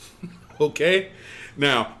me, okay,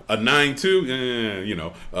 now a 9-2, you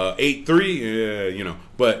know, 8-3, you know,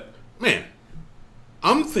 but man,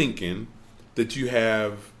 I'm thinking that you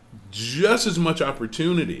have just as much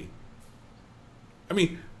opportunity. I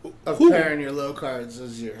mean, Of pairing your low cards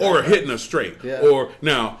as your or hitting a straight. Yeah. Or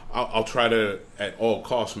now I'll try to at all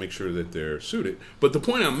costs make sure that they're suited. But the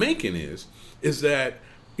point I'm making is that,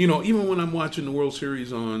 you know, even when I'm watching the World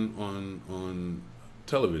Series on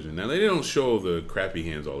television, now they don't show the crappy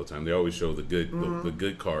hands all the time. They always show the good the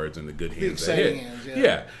good cards and the good hands that hit. exciting hands, yeah.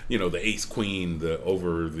 Yeah, you know, the ace queen, the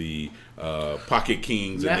over the pocket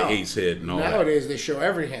kings and the ace hit and all that. Nowadays, they show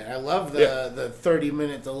every hand. I love the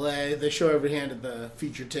 30-minute delay. They show every hand at the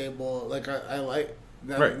feature table. Like, I like...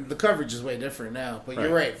 Now, Right. The coverage is way different now. But you're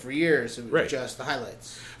Right. right. For years, it was Right. just the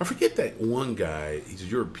highlights. I forget that one guy.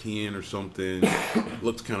 He's European or something.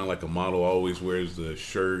 Looks kind of like a model. Always wears the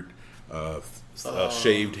shirt.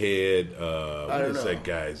 Shaved head. What is that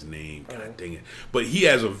guy's name? God dang it! But he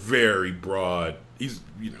has a very broad.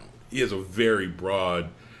 He has a very broad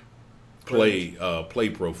play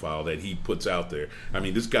profile that he puts out there. I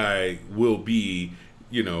mean, this guy will be,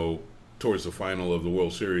 you know, towards the final of the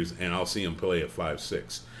World Series, and I'll see him play a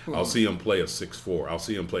 5-6. I'll see him play a 6-4. I'll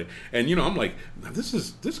see him play, and you know, I'm like,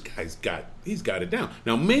 this guy's got it down.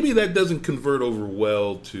 Now, maybe that doesn't convert over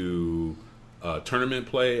well to tournament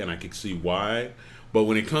play, and I can see why. But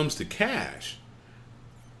when it comes to cash,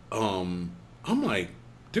 I'm like,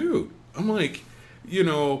 dude, you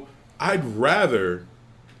know, I'd rather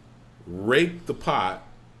rake the pot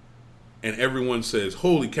and everyone says,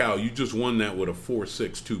 holy cow, you just won that with a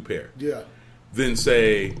 4-6 2 pair. Yeah. Then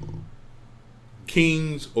say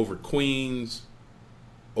kings over queens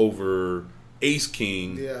over ace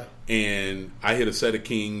king. Yeah. And I hit a set of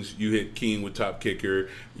kings. You hit king with top kicker.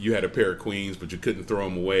 You had a pair of queens, but you couldn't throw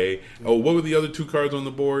them away. Oh, what were the other two cards on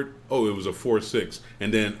the board? Oh, it was a 4-6.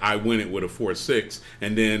 And then I win it with a 4-6.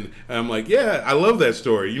 And then I'm like, yeah, I love that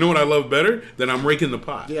story. You know what I love better? Than I'm raking the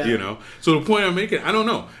pot. Yeah. You know? So the point I'm making, I don't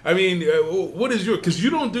know. I mean, what is your... Because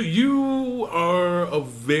you are...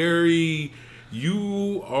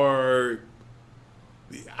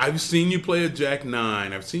 I've seen you play a Jack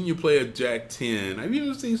 9. I've seen you play a Jack 10. I've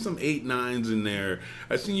even seen some 8-9s in there.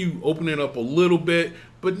 I've seen you open it up a little bit,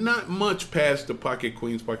 but not much past the pocket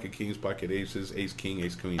queens, pocket kings, pocket aces, ace king,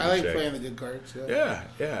 ace queen. I like Jack. playing the good cards. Yeah.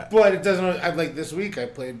 But it doesn't. I like this week. I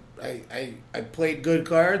played good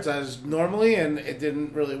cards as normally, and it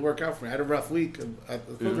didn't really work out for me. I had a rough week at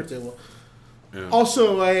the poker table. Yeah.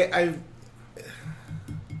 Also, I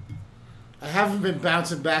haven't been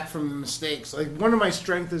bouncing back from the mistakes. Like, one of my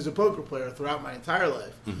strengths as a poker player throughout my entire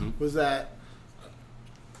life was that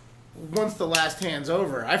once the last hand's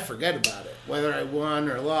over, I forget about it. Whether I won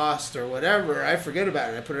or lost or whatever, I forget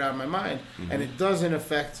about it. I put it out of my mind. And it doesn't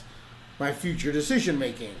affect my future decision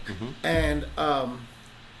making. And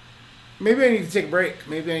maybe I need to take a break.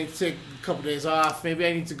 Maybe I need to take a couple days off. Maybe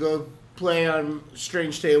I need to go play on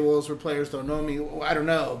strange tables where players don't know me. I don't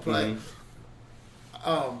know. But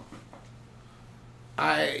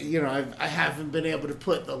I haven't been able to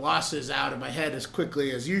put the losses out of my head as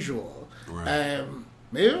quickly as usual. Right.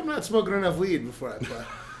 Maybe I'm not smoking enough weed before I play.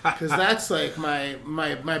 Because that's like my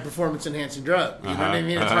performance enhancing drug. You know what I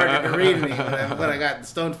mean? It's harder to read me when I got the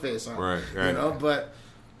stone face on. Right. You know, but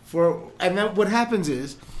and then what happens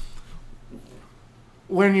is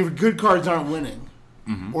when your good cards aren't winning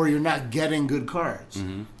or you're not getting good cards,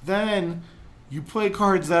 then you play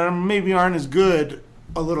cards that maybe aren't as good,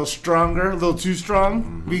 a little stronger, a little too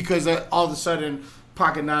strong, because all of a sudden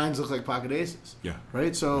pocket nines look like pocket aces. Yeah.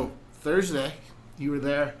 Right? So Thursday, you were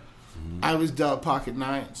there. I was dealt pocket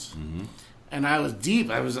nines. And I was deep.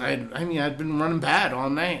 I'd been running bad all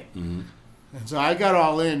night. And so I got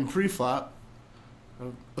all in pre-flop.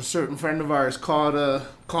 A certain friend of ours called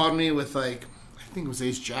me with, like, I think it was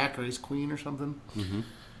Ace Jack or Ace Queen or something. Mm-hmm.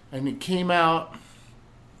 And it came out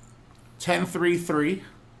 10-3-3.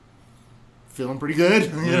 Feeling pretty good,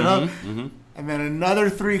 you know? Mm-hmm. And then another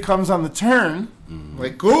 3 comes on the turn. Mm-hmm.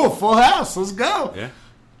 Like, cool, full house, let's go. Yeah.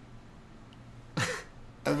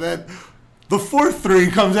 And then the 4th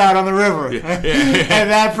 3 comes out on the river. Yeah. And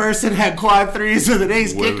that person had quad 3s with an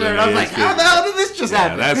ace kicker. And I was like, how the hell did this just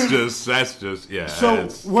happen? That's just, yeah. So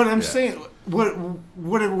what I'm saying, when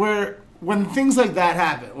things like that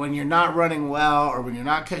happen, when you're not running well or when you're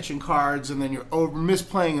not catching cards and then you're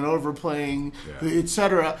misplaying and overplaying,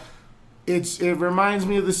 etc., it reminds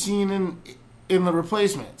me of the scene in The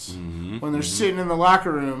Replacements when they're sitting in the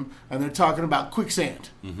locker room and they're talking about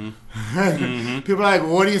quicksand. People are like,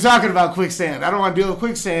 well, what are you talking about, quicksand? I don't want to deal with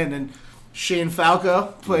quicksand. And Shane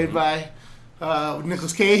Falco, played by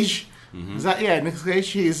Nicolas Cage, Nicolas Cage,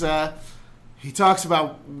 he talks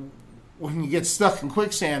about when you get stuck in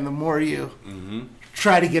quicksand, the more you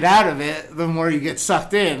try to get out of it, the more you get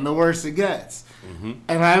sucked in, the worse it gets.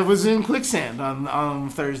 And I was in quicksand on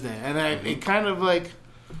Thursday, and it kind of like,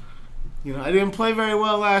 you know, I didn't play very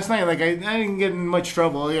well last night. Like I didn't get in much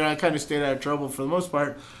trouble. You know, I kind of stayed out of trouble for the most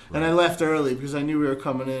part, and I left early because I knew we were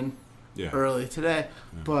coming in early today.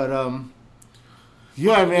 But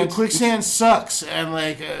man, quicksand sucks, and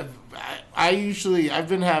like I've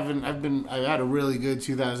had a really good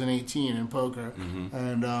 2018 in poker,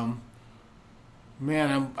 and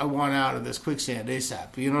man, I want out of this quicksand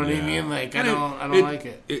ASAP. You know what I mean? Like I don't like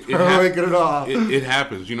it. I don't like it at all. It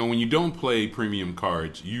happens. You know, when you don't play premium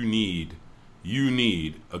cards, you need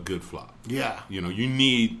a good flop. Yeah. You know, you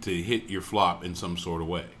need to hit your flop in some sort of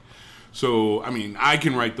way. So, I mean, I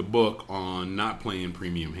can write the book on not playing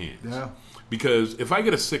premium hands. Yeah. Because if I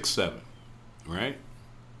get a 6-7, right,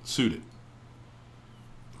 suited.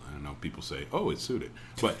 I don't know, people say, oh, it's suited.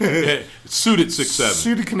 But suited 6-7.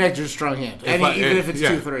 Suited connector is a strong hand. Even if it's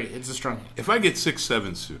 2-3, it's a strong hand. If I get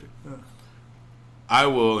 6-7 suited, I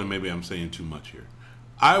will, and maybe I'm saying too much here,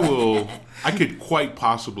 I could quite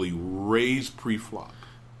possibly raise pre-flop.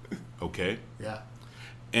 Okay? Yeah.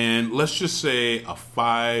 And let's just say a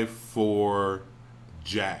 5-4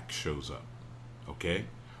 jack shows up. Okay?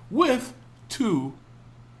 With 2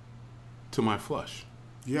 to my flush.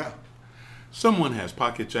 Yeah. Someone has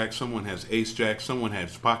pocket jack, someone has ace jack, someone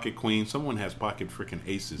has pocket queen, someone has pocket freaking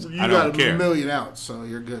aces. You I don't care. You got a million out, so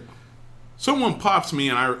you're good. Someone pops me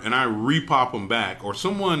and I repop them back, or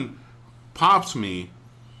someone pops me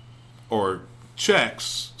or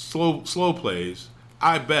checks slow plays.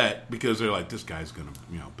 I bet because they're like, this guy's gonna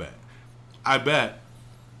bet. I bet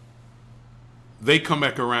they come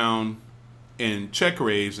back around and check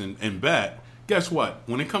raise and bet. Guess what?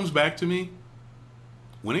 When it comes back to me,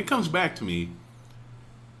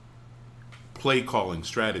 play calling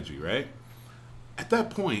strategy, right? At that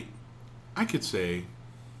point, I could say,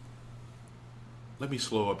 let me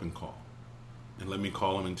slow up and call. And let me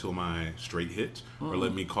call him until my straight hits, or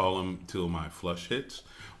let me call him till my flush hits,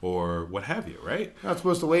 or what have you, right? Not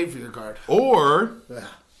supposed to wait for your card. Or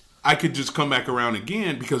I could just come back around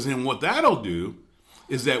again, because then what that'll do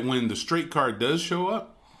is that when the straight card does show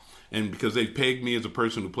up, and because they've pegged me as a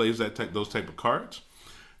person who plays those type of cards,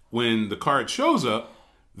 when the card shows up,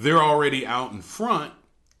 they're already out in front,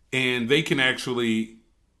 and they can actually,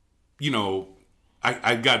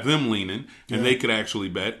 I got them leaning, and they could actually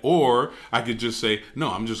bet. Or I could just say, no,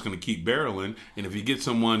 I'm just going to keep barreling. And if you get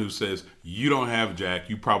someone who says, you don't have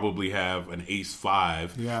jack, you probably have an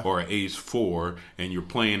ace-5 or an ace-4, and you're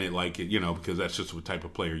playing it like, because that's just what type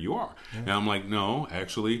of player you are. Yeah. And I'm like, no,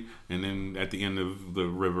 actually. And then at the end of the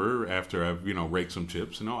river, after I've, raked some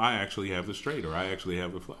chips, I actually have the straight, or I actually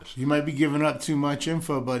have the flush. You might be giving up too much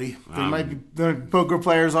info, buddy. There might be poker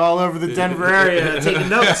players all over the Denver area taking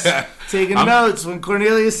notes. Notes. When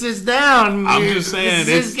Cornelius sits down, I'm just saying,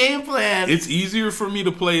 this is his game plan. It's easier for me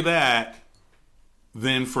to play that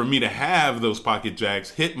than for me to have those pocket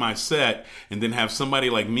jacks, hit my set, and then have somebody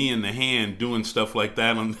like me in the hand doing stuff like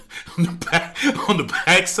that on the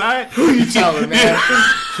back side. Who are you telling, man?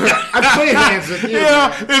 I play hands with you.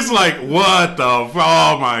 It's like, what the?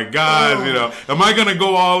 Oh my God! Am I gonna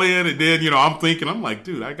go all in? And then I'm like,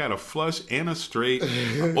 dude, I got a flush and a straight,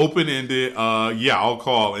 open ended. I'll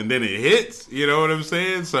call, and then it hits. You know what I'm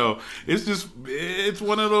saying? So it's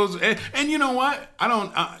one of those. And you know what? I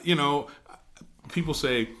don't. People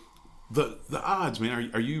say, the odds,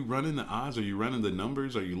 man, are you running the odds? Are you running the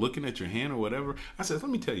numbers? Are you looking at your hand or whatever? I said,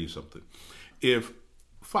 let me tell you something. If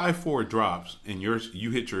 5-4 drops and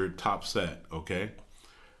you hit your top set, okay,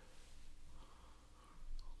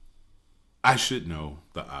 I should know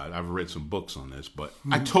I've read some books on this, but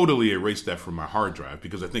I totally erased that from my hard drive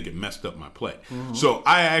because I think it messed up my play. So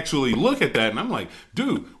I actually look at that and I'm like,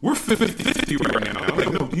 dude, we're 50-50 right now. I'm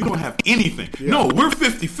like, no, you don't have anything. No, we're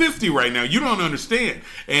 50-50 right now. You don't understand.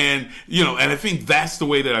 And, and I think that's the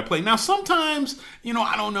way that I play. Now, sometimes,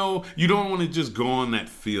 I don't know, you don't want to just go on that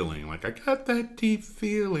feeling. Like, I got that deep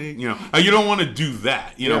feeling. You don't want to do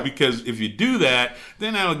that, because if you do that,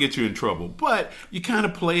 then that'll get you in trouble. But you kind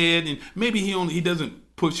of play it, and maybe he doesn't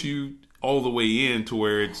push you all the way in to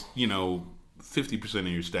where it's 50% of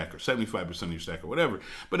your stack or 75% of your stack or whatever.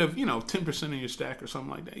 But if 10% of your stack or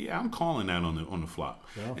something like that, yeah, I'm calling that on the flop.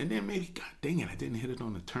 Yeah. And then maybe, God dang it, I didn't hit it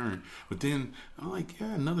on the turn. But then I'm like,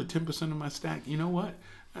 yeah, another 10% of my stack. You know what?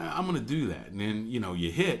 I'm gonna do that. And then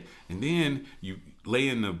you hit, and then you lay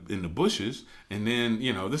in the bushes, and then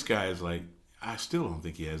this guy is like, I still don't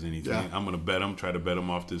think he has anything. Yeah. I'm going to bet him, try to bet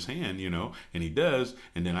him off this hand, and he does,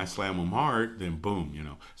 and then I slam him hard, then boom,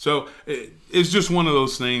 So it's just one of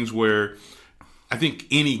those things where I think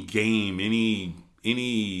any game,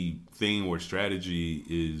 anything where strategy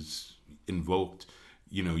is invoked,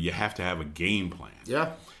 you have to have a game plan.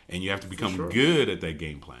 Yeah. And you have to become good at that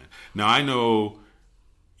game plan. Now, I know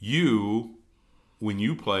when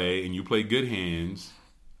you play and you play good hands,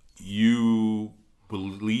 you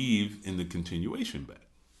believe in the continuation bet.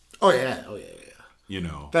 Oh yeah.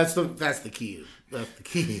 That's the key. That's the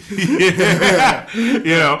key.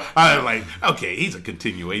 I'm like, okay, he's a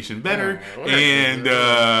continuation bettor, and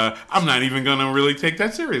I'm not even gonna really take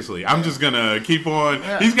that seriously. I'm just gonna keep on.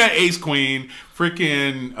 Yeah. He's got ace queen,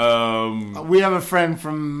 freaking. We have a friend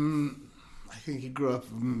from, I think he grew up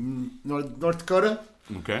in North Dakota.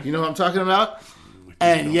 Okay, you know what I'm talking about.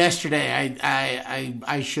 And yesterday,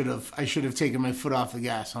 I should have taken my foot off the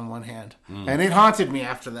gas on one hand, and it haunted me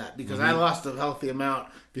after that because I lost a healthy amount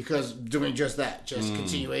because doing just that,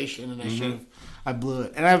 continuation, and I blew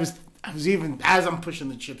it. And I was even as I'm pushing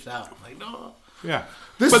the chips out, I'm like, no, yeah.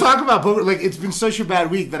 Talk about poker. Like, it's been such a bad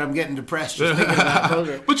week that I'm getting depressed just thinking about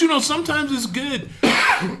poker. But sometimes it's good.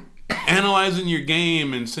 Analyzing your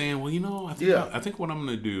game and saying, well, I think what I'm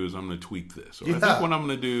going to do is I'm going to tweak this. Or I think what I'm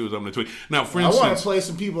going to do is I'm going to tweak. Now, for instance, I want to play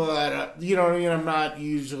some people that I'm not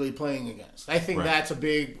usually playing against. I think that's a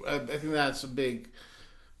big. I think that's a big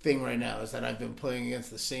thing right now is that I've been playing against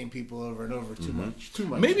the same people over and over too much.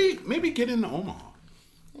 Maybe get into Omaha.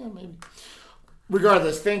 Yeah, maybe.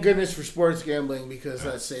 Regardless, thank goodness for sports gambling because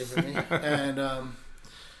that's safe for me.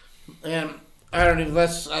 And I don't even.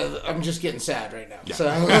 I'm just getting sad right now. Yeah. So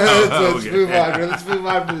let's move on. Let's move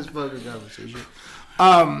on from this poker conversation.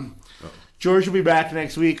 George will be back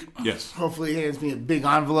next week. Yes. Hopefully, he hands me a big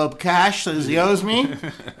envelope of cash as he owes me.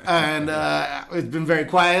 And it's been very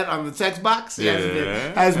quiet on the text box. He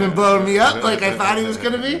has been blowing me up like I thought he was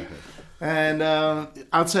going to be. And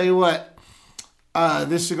I'll tell you what,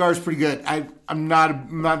 this cigar is pretty good. I'm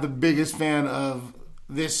not the biggest fan of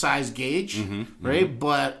this size gauge, right?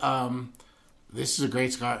 But this is a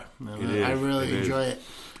great cigar. I really enjoy it.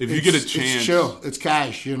 If you get a chance, it's chill. It's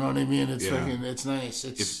cash. You know what I mean? It's it's nice.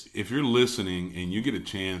 If you're listening and you get a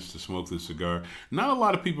chance to smoke this cigar, not a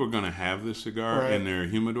lot of people are going to have this cigar in their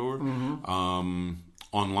humidor.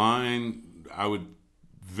 Online, I would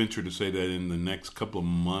venture to say that in the next couple of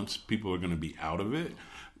months, people are going to be out of it.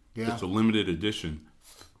 Yeah. It's a limited edition,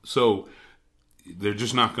 so they're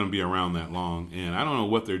just not going to be around that long. And I don't know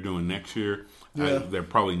what they're doing next year. Yeah. They're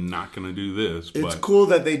probably not going to do this. It's cool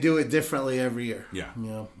that they do it differently every year. Yeah.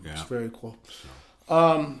 It's very cool.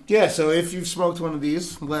 So if you've smoked one of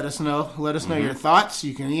these, let us know. Let us know your thoughts.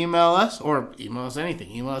 You can email us or email us anything.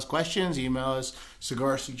 Email us questions. Email us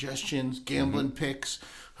cigar suggestions, gambling picks,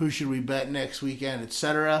 who should we bet next weekend,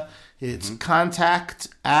 etc. It's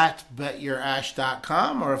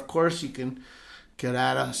contact@betyourash.com, or of course you can get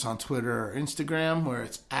at us on Twitter or Instagram where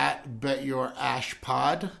it's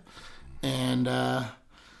 @betyourashpod. And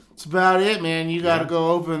that's about it, man. You got to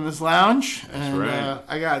go open this lounge. That's right.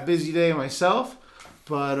 I got a busy day myself.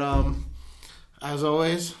 But as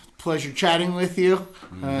always, pleasure chatting with you.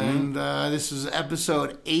 And this is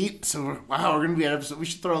episode 8. So, we're going to be at episode. We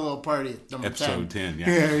should throw a little party at number episode 10.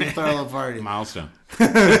 Yeah, we should throw a little party. Milestone.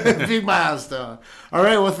 Big milestone. All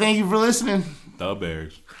right, well, thank you for listening. The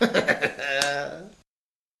Bears.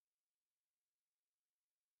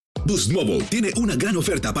 Boost Mobile tiene una gran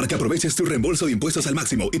oferta para que aproveches tu reembolso de impuestos al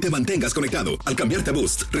máximo y te mantengas conectado. Al cambiarte a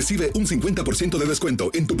Boost, recibe un 50% de descuento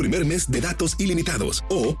en tu primer mes de datos ilimitados.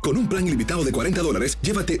 O, con un plan ilimitado de $40,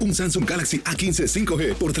 llévate un Samsung Galaxy A15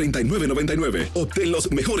 5G por $39.99. Obtén los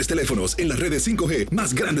mejores teléfonos en las redes 5G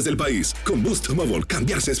más grandes del país. Con Boost Mobile,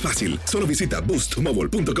 cambiarse es fácil. Solo visita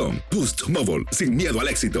boostmobile.com. Boost Mobile, sin miedo al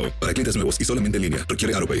éxito. Para clientes nuevos y solamente en línea,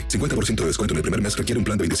 requiere AroPay. 50% de descuento en el primer mes requiere un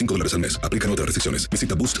plan de $25 al mes. Aplican otras restricciones.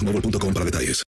 Visita boostmobile.com para detalles.